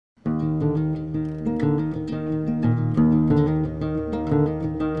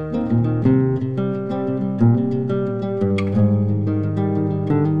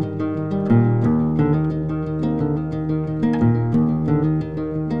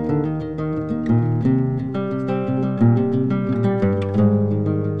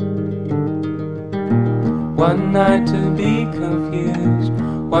One night to be confused,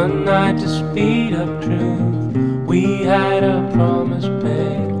 one night to speed up truth. We had a promise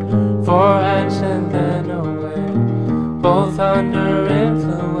made, 4 hands and then away, both under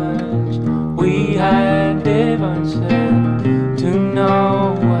influence. We had divine sense to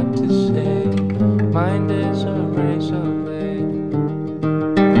know what to say. Mind is a razor blade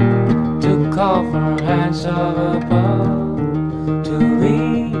to call for hands of above, to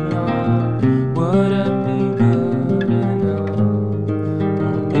lean on. Would it be good enough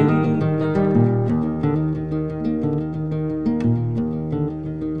for me now?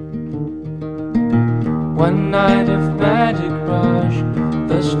 One night of magic rush,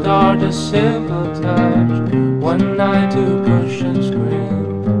 the start a simple touch. One night to push and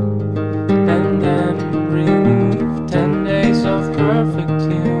scream, and then relief. 10 days of perfect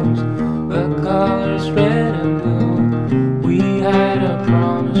tunes, the colors red and blue. We had a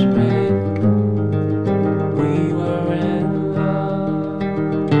promise made, we were in love.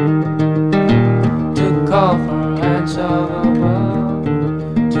 To call for hands of above,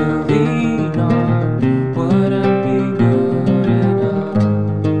 to lean on. Would it be good enough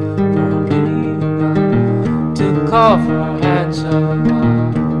for me now? To call for hands of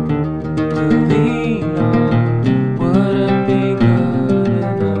above, to lean on. Would it be good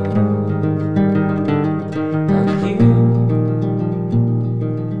enough? And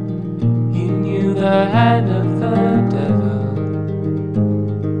you knew the hand of the devil,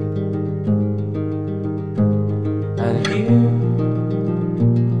 and you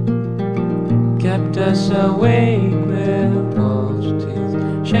kept us awake with false teeth,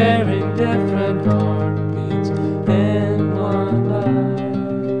 sharing different heartbeats in one life.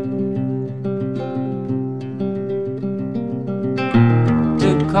 To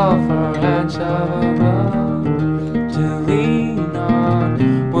call for hands of above, to lean on.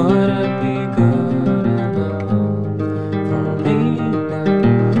 Would it be good enough for me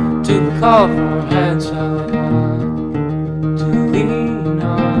now? To call for hands of above, to lean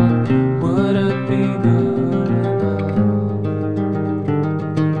on. Would it be good enough?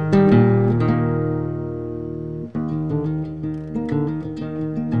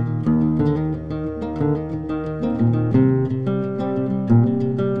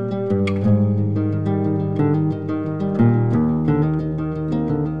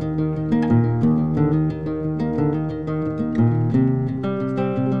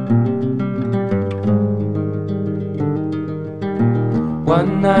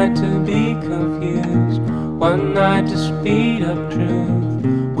 One night to be confused, one night to speed up truth.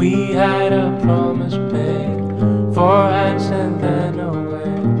 We had a promise made, 4 hands and then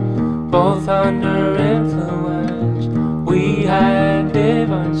away, both under influence. We had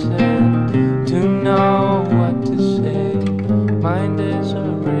divine sense to know what to say. Mind is a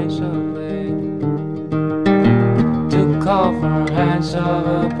razor blade to call for hands of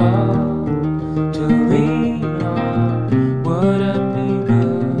above, to lean on. Would it be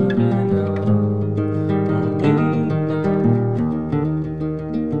good enough for me now?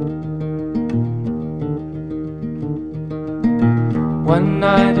 One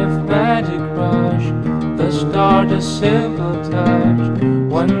night of magic rush, the start a simple touch.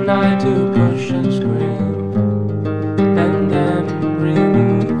 One night to push and scream, and then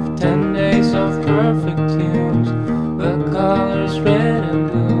relief. 10 days of perfect tunes, the colors red and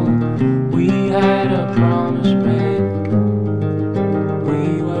blue. We had a promise made, we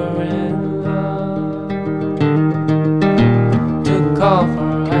were in love. To call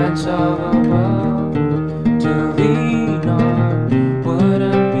for hands of above, to lean on. Would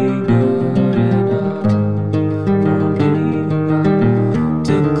it be good enough for me now?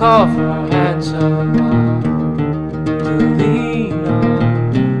 To call for hands of above, to lean on.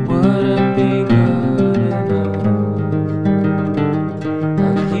 Would it be good enough?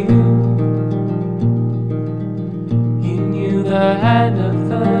 And you knew the hand of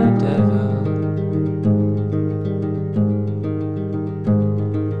the devil,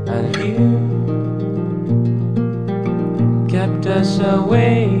 and you kept us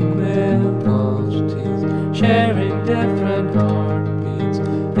awake with false teeth, sharing different heartbeats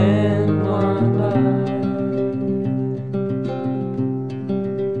in one life.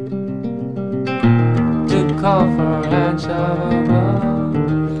 To call for hands of above,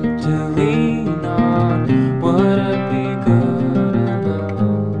 to lean on. Would it be good enough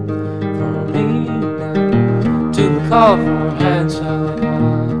for me now? To call for hands of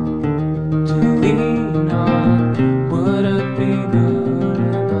above, to lean on. Would it be good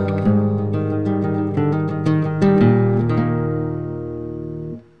enough?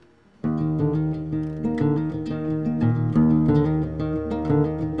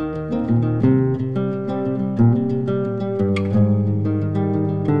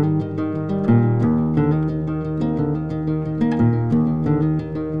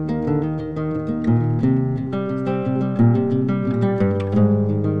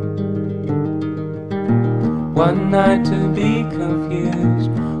 One night to be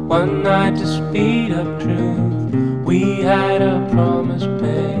confused, one night to speed up truth. We had a promise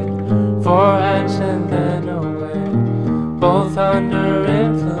made, 4 hands and then away. Both under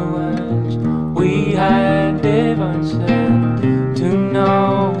influence, we had divine sense to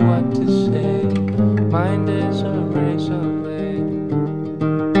know what to say. Mind is a razor blade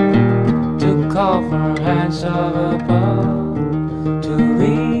to call for hands of above, to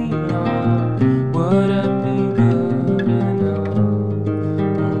lean on. Would it be good enough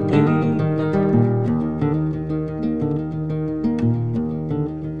for me now?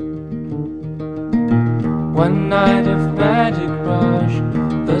 One night of magic rush,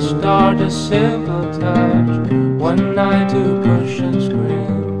 the start a simple touch. One night to push and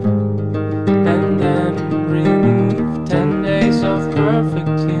scream, and then relief. 10 days of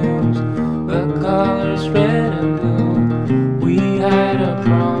perfect tunes, the colors red and blue. We had a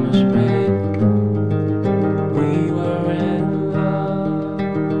promise made, we were in love.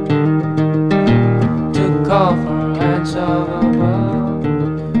 To call for hands of above,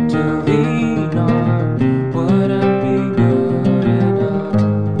 to lean on. Would it be good enough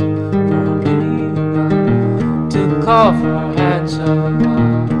for me now? To call for hands of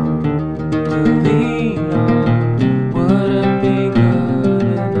above, to lean on. Would it be good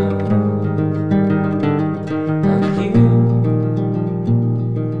enough? And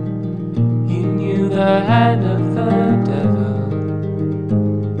you knew the hand of the devil,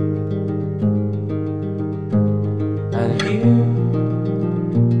 and you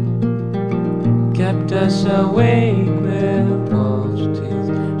kept us awake with wolves' teeth,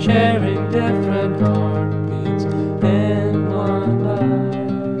 sharing different heartbeats in one life.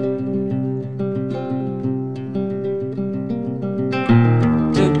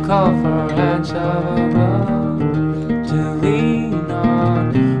 To call for hands of above, to lean on.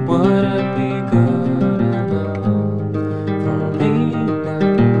 Would it be good enough for me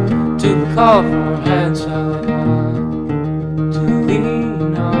now? To call for hands of above, to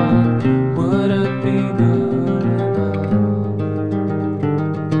lean on. Would it be good enough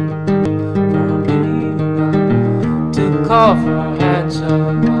for me now? To call for hands of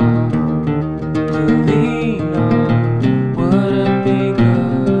above, to lean on. Would it be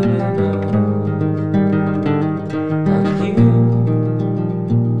good enough? And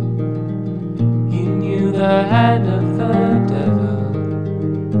you knew the hand of the devil,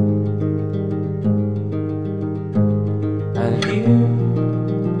 and you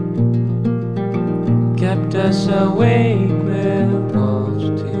kept us awake with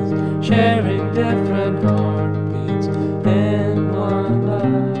wolves' teeth, sharing different heartbeats in one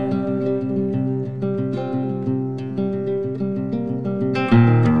life.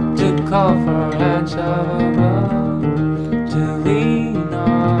 To call for hands of above, to lean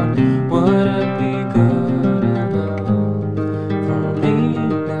on. Would it be good enough for me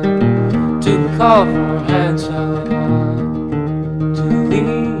now? To call for hands of above, to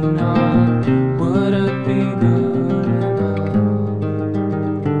lean on.